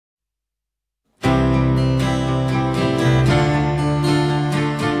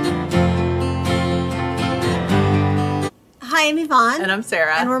Hi, I'm Yvonne. And I'm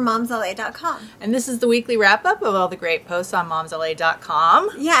Sarah. And we're MomsLA.com. And this is the weekly wrap-up of all the great posts on MomsLA.com.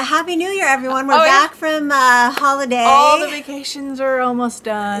 Yeah, Happy New Year, everyone. We're back from holiday. All the vacations are almost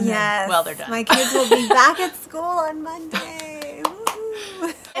done. Yes. Well, they're done. My kids will be back at school on Monday.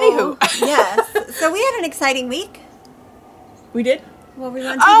 Woo-hoo. Anywho. Yes. So we had an exciting week. We did? Well, we were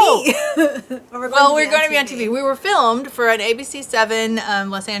on TV. We're going to be on TV. We were filmed for an ABC 7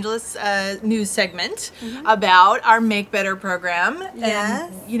 Los Angeles news segment about our Make Better program.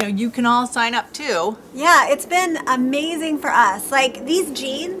 Yes. And, you can all sign up too. Yeah, it's been amazing for us. Like, these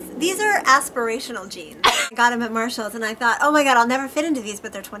jeans, these are aspirational jeans. I got them at Marshall's and I thought, oh my God, I'll never fit into these,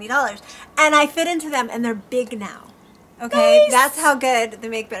 but they're $20. And I fit into them and they're big now. Okay, nice. That's how good the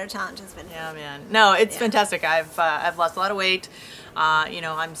Make Better Challenge has been. Yeah, man. No, it's fantastic. I've lost a lot of weight.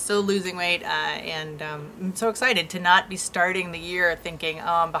 I'm still losing weight, and I'm so excited to not be starting the year thinking, oh,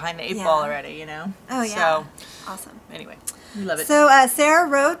 I'm behind the 8 ball already, Oh, yeah. So, awesome. Anyway, we love it. So, Sarah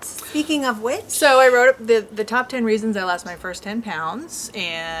wrote, speaking of which. So, I wrote the top 10 reasons I lost my first 10 pounds,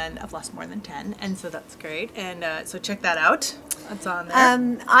 and I've lost more than 10, and so that's great. And so check that out. That's on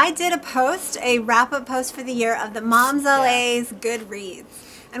there. I did a wrap-up post for the year of the MomsLA's Good Reads.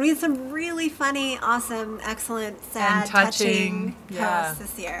 And we had some really funny, awesome, excellent, sad, touching posts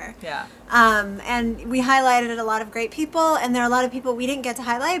this year. Yeah. And we highlighted a lot of great people, and there are a lot of people we didn't get to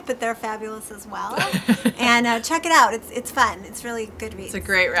highlight, but they're fabulous as well. And check it out. It's fun. It's really good reads. It's a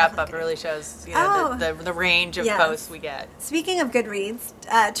great wrap-up. It really shows the range of posts we get. Speaking of good reads,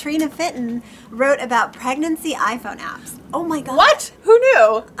 Trina Fitton wrote about pregnancy iPhone apps. Oh my God. What? Who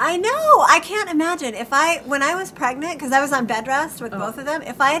knew? I know. I can't imagine. When I was pregnant, because I was on bed rest with both of them,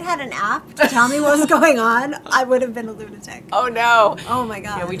 if I had had an app to tell me what was going on, I would have been a lunatic. Oh no. Oh my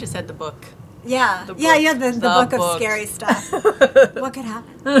God. Yeah, we just had the book. Yeah. The book. Yeah, you had the book of scary stuff. What could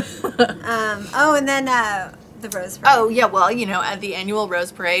happen? And then the Rose Parade. Oh, yeah, well, at the annual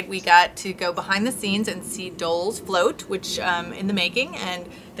Rose Parade, we got to go behind the scenes and see Dole's float, which in the making, and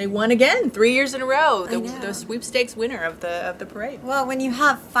they won again 3 years in a row. The sweepstakes winner of the parade. Well, when you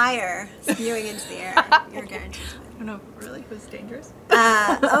have fire spewing into the air, you're guaranteed to win. I don't know, really? It was dangerous? And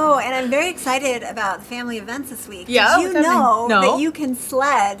I'm very excited about the family events this week. Yeah, Did you know that you can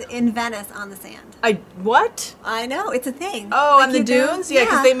sled in Venice on the sand? What? I know, it's a thing. Oh, like on the dunes? Yeah,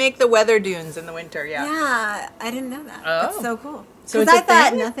 because they make the weather dunes in the winter, Yeah, I didn't know that. Oh. That's so cool. So because I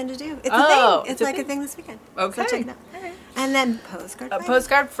thought nothing to do. It's a thing. It's like a thing this weekend. Okay. So check it out. Okay. And then Postcard Friday.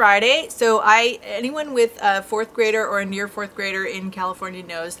 Postcard Friday. So anyone with a 4th grader or a near 4th grader in California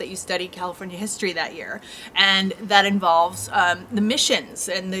knows that you study California history that year. And that involves the missions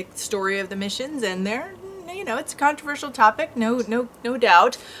and the story of the missions, and it's a controversial topic, no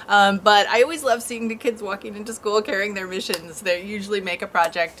doubt. But I always love seeing the kids walking into school carrying their missions. They usually make a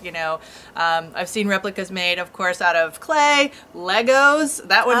project, I've seen replicas made, of course, out of clay, Legos.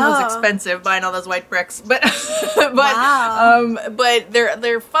 That one was expensive, buying all those white bricks, but but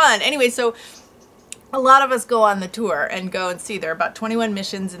they're fun. Anyway, so a lot of us go on the tour and go and see. There are about 21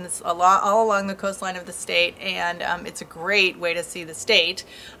 missions in this all along the coastline of the state, and it's a great way to see the state.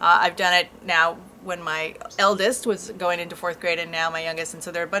 I've done it now when my eldest was going into 4th grade, and now my youngest, and so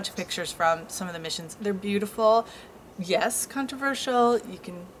there are a bunch of pictures from some of the missions. They're beautiful. Yes, controversial.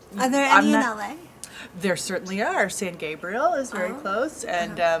 Are there any in LA? There certainly are. San Gabriel is very close,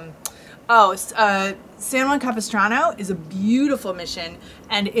 and San Juan Capistrano is a beautiful mission,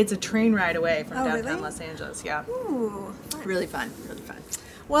 and it's a train ride away from downtown Los Angeles. Yeah. Ooh, fun. Really fun. Really fun.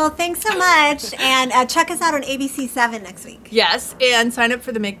 Well, thanks so much, and check us out on ABC 7 next week. Yes, and sign up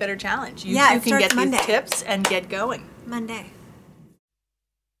for the Make Better Challenge. You too can get these tips and get going. Monday.